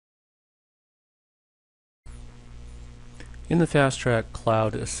In the Fasttrak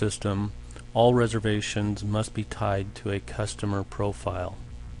cloud system, all reservations must be tied to a customer profile.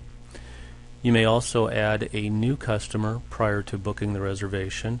 You may also add a new customer prior to booking the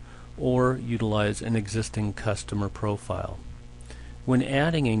reservation or utilize an existing customer profile. When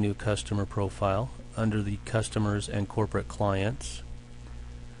adding a new customer profile, under the Customers and Corporate Clients,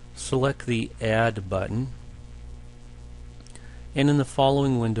 select the Add button, and in the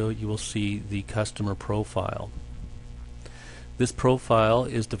following window you will see the customer profile. This profile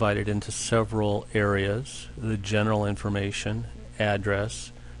is divided into several areas: the general information,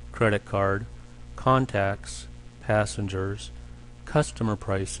 address, credit card, contacts, passengers, customer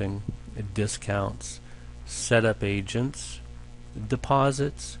pricing, discounts, setup agents,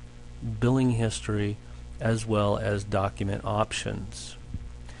 deposits, billing history, as well as document options.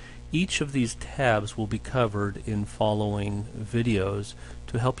 Each of these tabs will be covered in following videos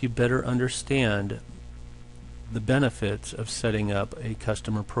to help you better understand the benefits of setting up a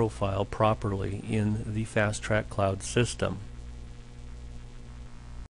customer profile properly in the Fasttrak cloud system.